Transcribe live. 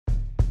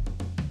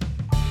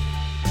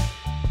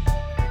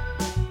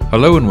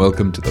Hello and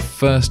welcome to the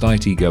first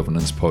IT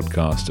Governance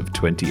podcast of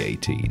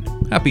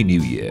 2018. Happy New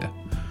Year.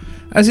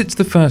 As it's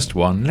the first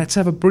one, let's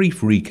have a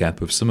brief recap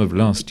of some of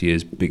last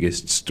year's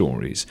biggest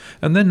stories,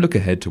 and then look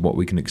ahead to what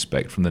we can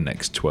expect from the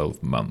next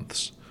 12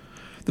 months.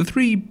 The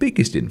three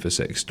biggest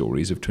InfoSec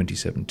stories of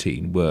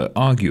 2017 were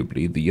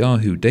arguably the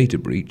Yahoo data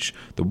breach,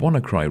 the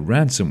WannaCry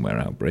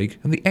ransomware outbreak,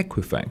 and the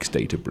Equifax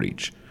data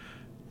breach.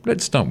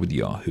 Let's start with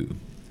Yahoo.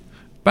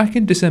 Back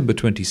in December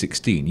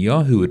 2016,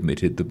 Yahoo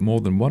admitted that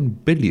more than 1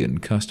 billion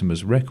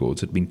customers'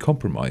 records had been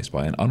compromised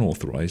by an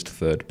unauthorized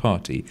third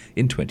party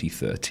in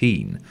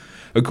 2013.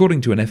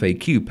 According to an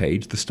FAQ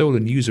page, the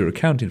stolen user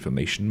account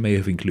information may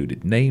have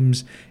included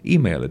names,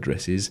 email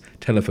addresses,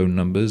 telephone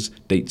numbers,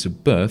 dates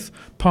of birth,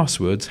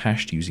 passwords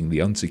hashed using the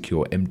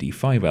unsecure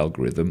MD5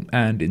 algorithm,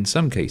 and in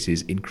some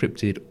cases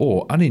encrypted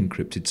or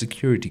unencrypted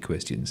security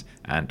questions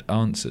and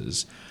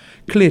answers.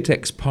 Clear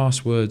text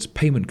passwords,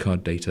 payment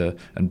card data,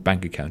 and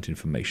bank account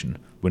information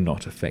were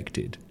not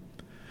affected.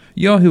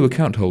 Yahoo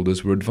account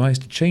holders were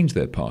advised to change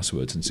their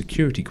passwords and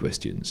security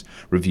questions,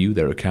 review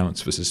their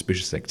accounts for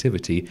suspicious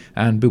activity,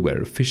 and beware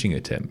of phishing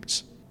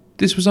attempts.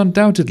 This was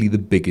undoubtedly the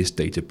biggest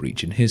data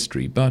breach in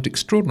history, but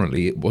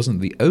extraordinarily it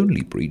wasn't the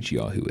only breach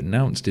Yahoo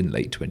announced in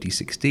late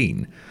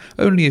 2016.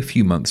 Only a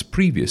few months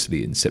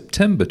previously, in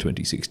September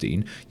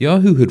 2016,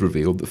 Yahoo had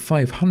revealed that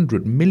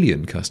 500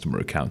 million customer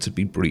accounts had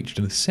been breached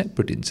in a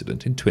separate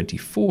incident in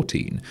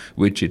 2014,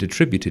 which it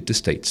attributed to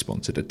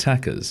state-sponsored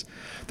attackers.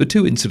 The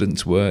two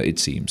incidents were, it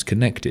seems,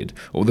 connected,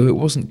 although it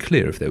wasn't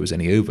clear if there was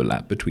any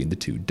overlap between the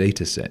two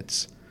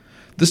datasets.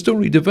 The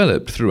story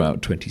developed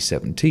throughout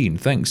 2017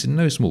 thanks in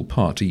no small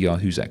part to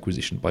Yahoo's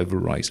acquisition by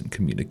Verizon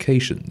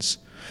Communications.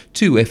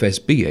 Two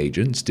FSB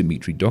agents,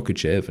 Dmitry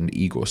Dokachev and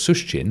Igor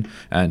Sushchin,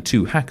 and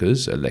two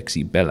hackers,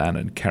 Alexei Belan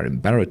and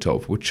Karim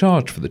Baratov, were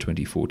charged for the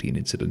 2014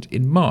 incident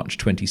in March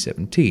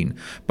 2017,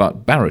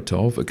 but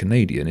Baratov, a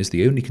Canadian, is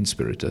the only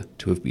conspirator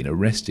to have been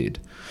arrested.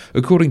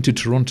 According to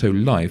Toronto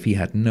Live, he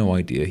had no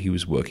idea he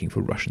was working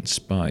for Russian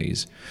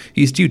spies.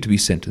 He is due to be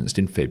sentenced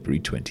in February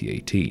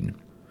 2018.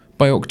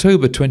 By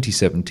October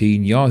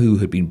 2017, Yahoo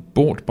had been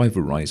bought by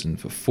Verizon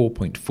for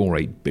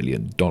 $4.48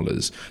 billion,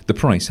 the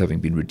price having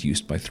been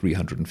reduced by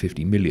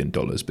 $350 million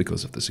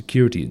because of the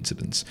security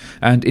incidents,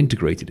 and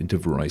integrated into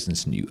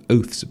Verizon's new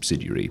Oath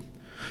subsidiary.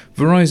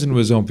 Verizon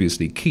was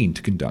obviously keen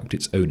to conduct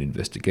its own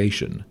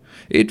investigation.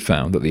 It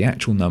found that the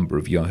actual number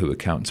of Yahoo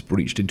accounts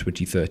breached in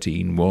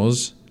 2013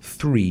 was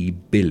 3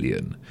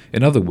 billion.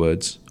 In other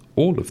words,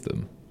 all of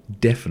them.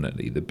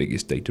 Definitely the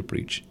biggest data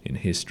breach in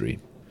history.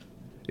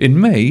 In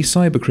May,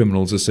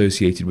 cybercriminals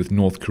associated with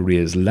North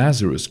Korea's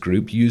Lazarus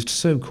Group used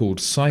so-called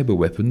cyber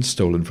weapons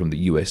stolen from the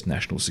US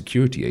National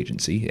Security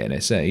Agency,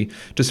 NSA,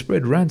 to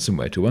spread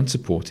ransomware to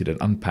unsupported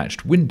and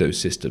unpatched Windows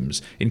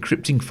systems,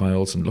 encrypting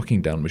files and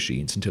locking down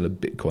machines until a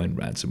Bitcoin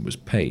ransom was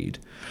paid.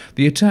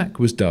 The attack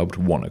was dubbed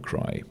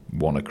WannaCry,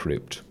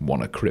 WannaCrypt,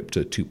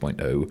 WannaCryptor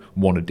 2.0,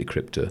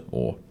 WannaDecryptor,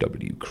 or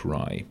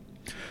WCry.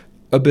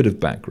 A bit of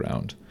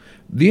background.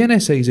 The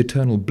NSA's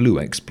Eternal Blue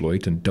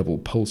exploit and double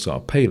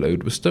pulsar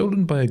payload were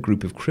stolen by a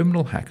group of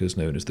criminal hackers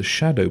known as the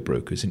Shadow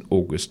Brokers in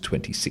August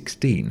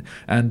 2016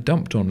 and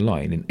dumped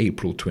online in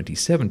April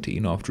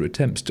 2017 after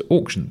attempts to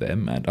auction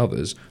them and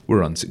others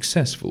were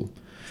unsuccessful.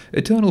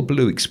 Eternal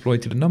Blue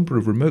exploited a number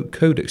of remote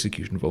code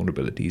execution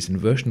vulnerabilities in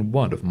version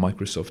 1 of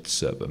Microsoft's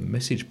Server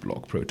Message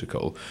Block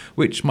protocol,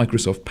 which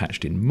Microsoft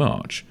patched in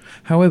March.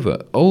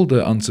 However,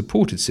 older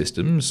unsupported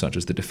systems, such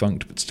as the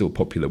defunct but still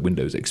popular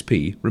Windows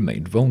XP,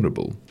 remained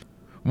vulnerable.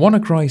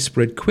 WannaCry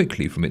spread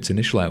quickly from its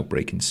initial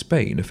outbreak in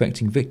Spain,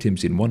 affecting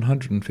victims in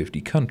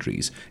 150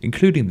 countries,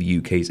 including the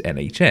UK's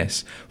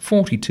NHS,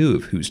 42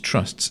 of whose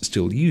trusts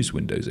still use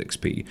Windows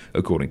XP,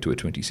 according to a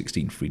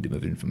 2016 Freedom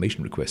of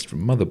Information request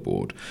from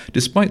Motherboard,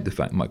 despite the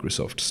fact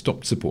Microsoft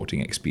stopped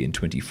supporting XP in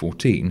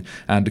 2014,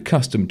 and a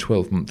custom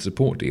 12-month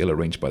support deal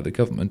arranged by the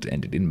government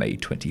ended in May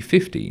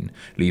 2015,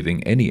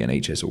 leaving any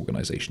NHS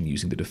organisation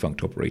using the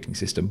defunct operating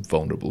system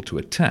vulnerable to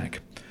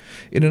attack.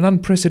 In an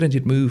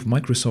unprecedented move,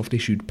 Microsoft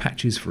issued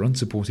patches for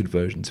unsupported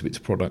versions of its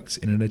products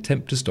in an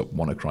attempt to stop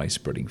WannaCry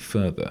spreading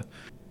further.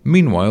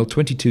 Meanwhile,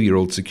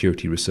 22-year-old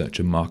security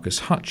researcher Marcus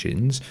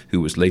Hutchins,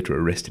 who was later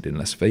arrested in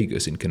Las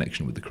Vegas in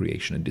connection with the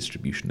creation and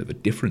distribution of a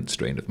different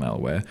strain of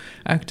malware,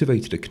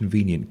 activated a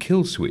convenient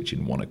kill switch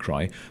in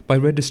WannaCry by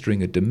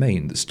registering a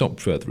domain that stopped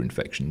further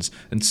infections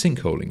and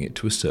sinkholing it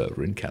to a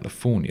server in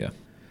California.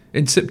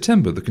 In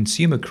September, the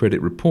consumer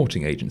credit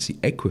reporting agency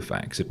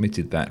Equifax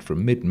admitted that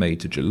from mid-May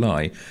to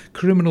July,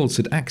 criminals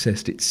had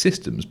accessed its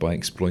systems by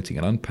exploiting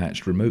an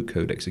unpatched remote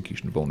code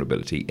execution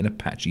vulnerability in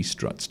Apache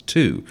Struts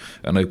 2,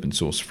 an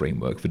open-source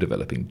framework for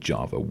developing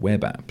Java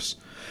web apps.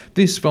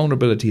 This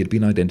vulnerability had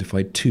been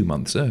identified 2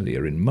 months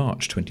earlier, in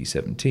March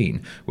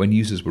 2017, when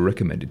users were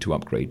recommended to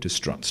upgrade to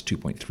Struts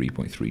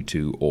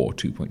 2.3.32 or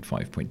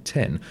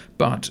 2.5.10,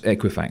 but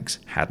Equifax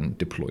hadn't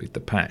deployed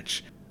the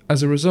patch.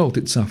 As a result,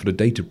 it suffered a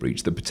data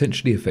breach that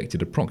potentially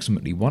affected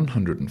approximately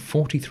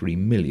 143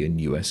 million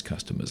US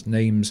customers'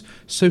 names,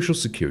 social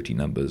security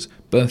numbers,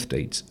 birth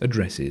dates,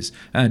 addresses,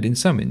 and in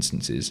some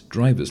instances,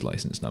 driver's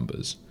license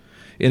numbers.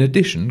 In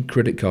addition,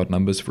 credit card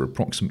numbers for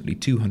approximately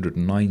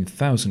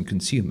 209,000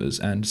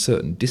 consumers and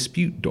certain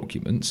dispute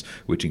documents,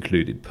 which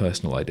included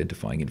personal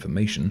identifying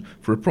information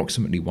for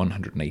approximately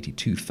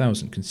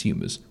 182,000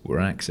 consumers, were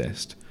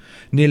accessed.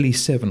 Nearly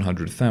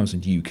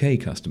 700,000 UK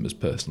customers'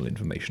 personal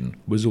information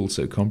was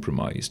also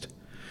compromised.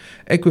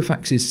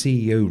 Equifax's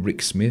CEO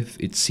Rick Smith,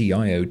 its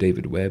CIO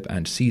David Webb,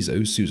 and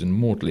CISO Susan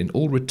Maudlin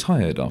all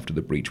retired after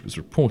the breach was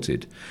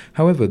reported.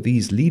 However,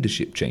 these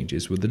leadership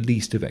changes were the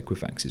least of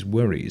Equifax's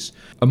worries.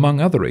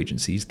 Among other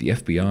agencies, the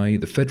FBI,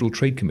 the Federal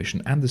Trade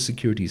Commission, and the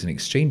Securities and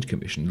Exchange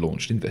Commission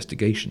launched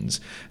investigations,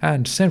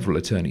 and several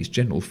attorneys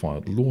general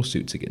filed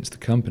lawsuits against the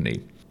company.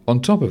 On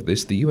top of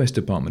this, the US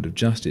Department of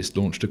Justice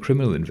launched a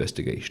criminal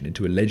investigation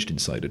into alleged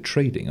insider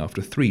trading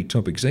after 3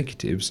 top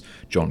executives,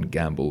 John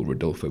Gamble,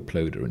 Rodolfo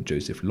Ploder, and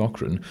Joseph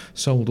Loughran,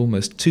 sold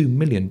almost $2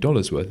 million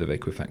worth of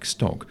Equifax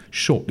stock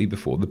shortly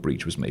before the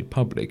breach was made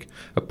public,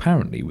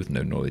 apparently with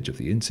no knowledge of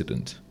the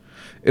incident.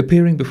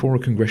 Appearing before a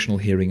congressional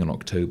hearing in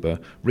October,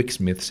 Rick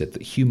Smith said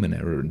that human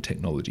error and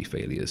technology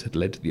failures had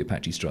led to the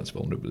Apache Struts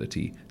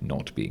vulnerability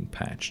not being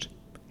patched.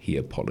 He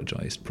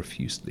apologized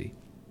profusely.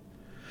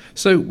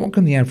 So, what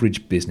can the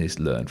average business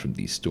learn from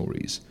these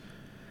stories?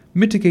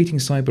 Mitigating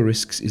cyber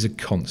risks is a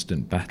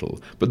constant battle,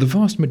 but the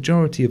vast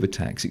majority of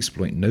attacks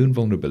exploit known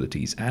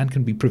vulnerabilities and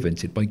can be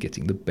prevented by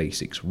getting the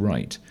basics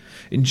right.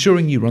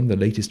 Ensuring you run the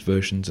latest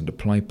versions and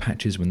apply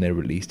patches when they're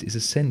released is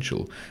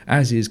essential,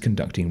 as is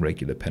conducting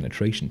regular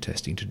penetration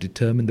testing to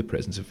determine the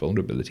presence of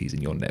vulnerabilities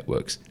in your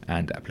networks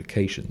and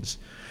applications.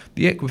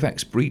 The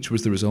Equifax breach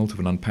was the result of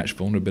an unpatched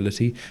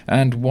vulnerability,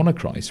 and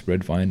WannaCry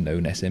spread via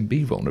known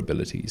SMB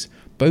vulnerabilities.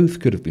 Both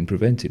could have been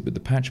prevented with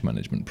the patch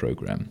management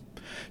program.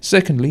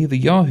 Secondly, the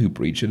Yahoo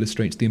breach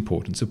illustrates the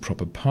importance of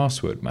proper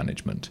password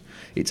management.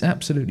 It's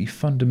absolutely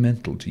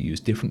fundamental to use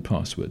different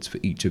passwords for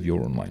each of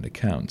your online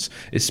accounts,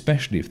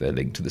 especially if they're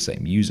linked to the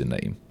same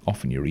username,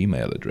 often your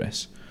email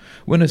address.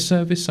 When a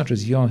service such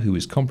as Yahoo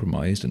is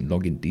compromised and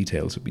login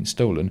details have been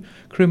stolen,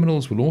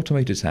 criminals will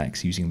automate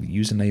attacks using the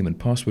username and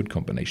password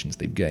combinations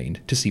they've gained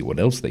to see what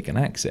else they can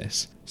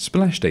access.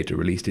 Splashdata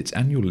released its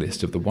annual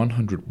list of the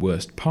 100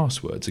 worst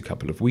passwords a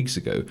couple of weeks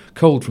ago,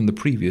 culled from the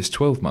previous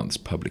 12 months'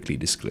 publicly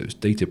disclosed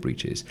data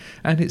breaches,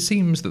 and it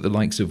seems that the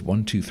likes of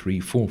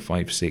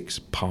 123456,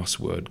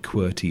 Password,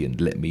 QWERTY, and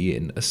Let Me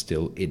In are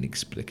still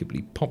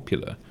inexplicably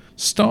popular.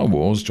 Star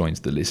Wars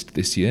joins the list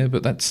this year,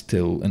 but that's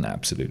still an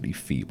absolutely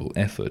feeble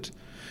effort.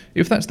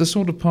 If that's the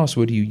sort of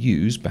password you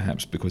use,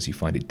 perhaps because you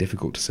find it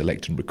difficult to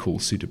select and recall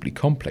suitably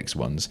complex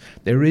ones,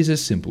 there is a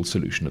simple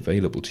solution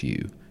available to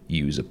you.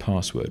 Use a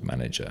password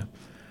manager.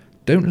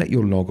 Don't let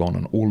your logon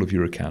on all of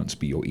your accounts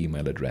be your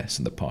email address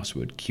and the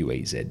password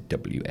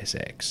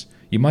QAZWSX.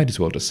 You might as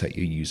well just set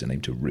your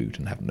username to root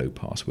and have no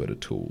password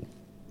at all.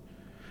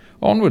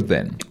 Onward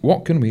then,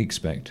 what can we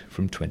expect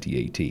from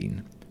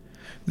 2018?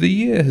 The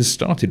year has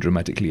started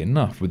dramatically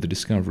enough with the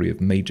discovery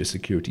of major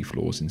security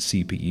flaws in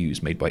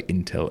CPUs made by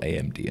Intel,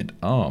 AMD, and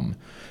ARM.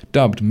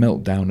 Dubbed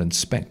Meltdown and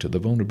Spectre, the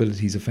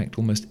vulnerabilities affect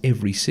almost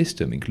every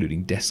system,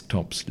 including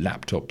desktops,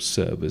 laptops,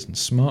 servers, and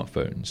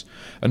smartphones.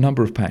 A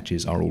number of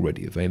patches are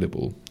already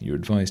available. You're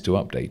advised to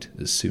update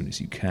as soon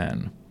as you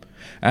can.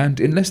 And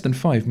in less than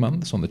 5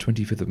 months, on the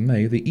 25th of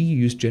May, the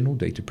EU's General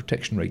Data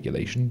Protection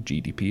Regulation,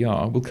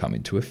 GDPR, will come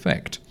into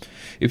effect.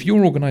 If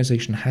your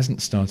organisation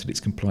hasn't started its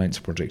compliance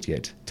project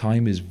yet,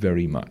 time is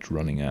very much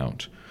running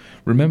out.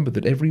 Remember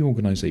that every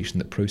organisation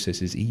that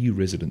processes EU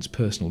residents'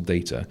 personal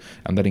data,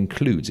 and that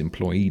includes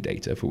employee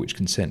data for which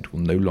consent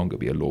will no longer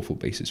be a lawful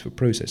basis for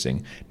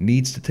processing,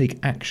 needs to take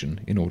action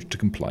in order to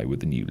comply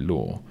with the new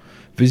law.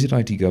 Visit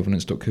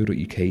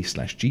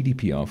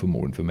itgovernance.co.uk/GDPR for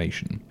more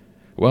information.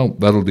 Well,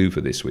 that'll do for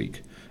this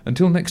week.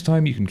 Until next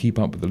time, you can keep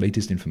up with the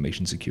latest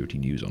information security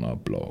news on our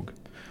blog.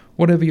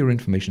 Whatever your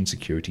information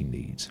security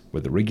needs,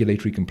 whether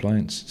regulatory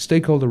compliance,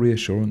 stakeholder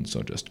reassurance,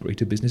 or just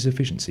greater business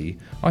efficiency,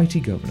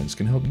 IT Governance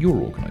can help your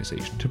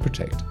organisation to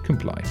protect,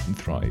 comply, and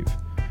thrive.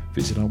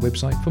 Visit our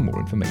website for more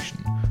information,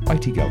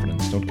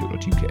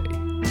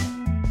 itgovernance.co.uk.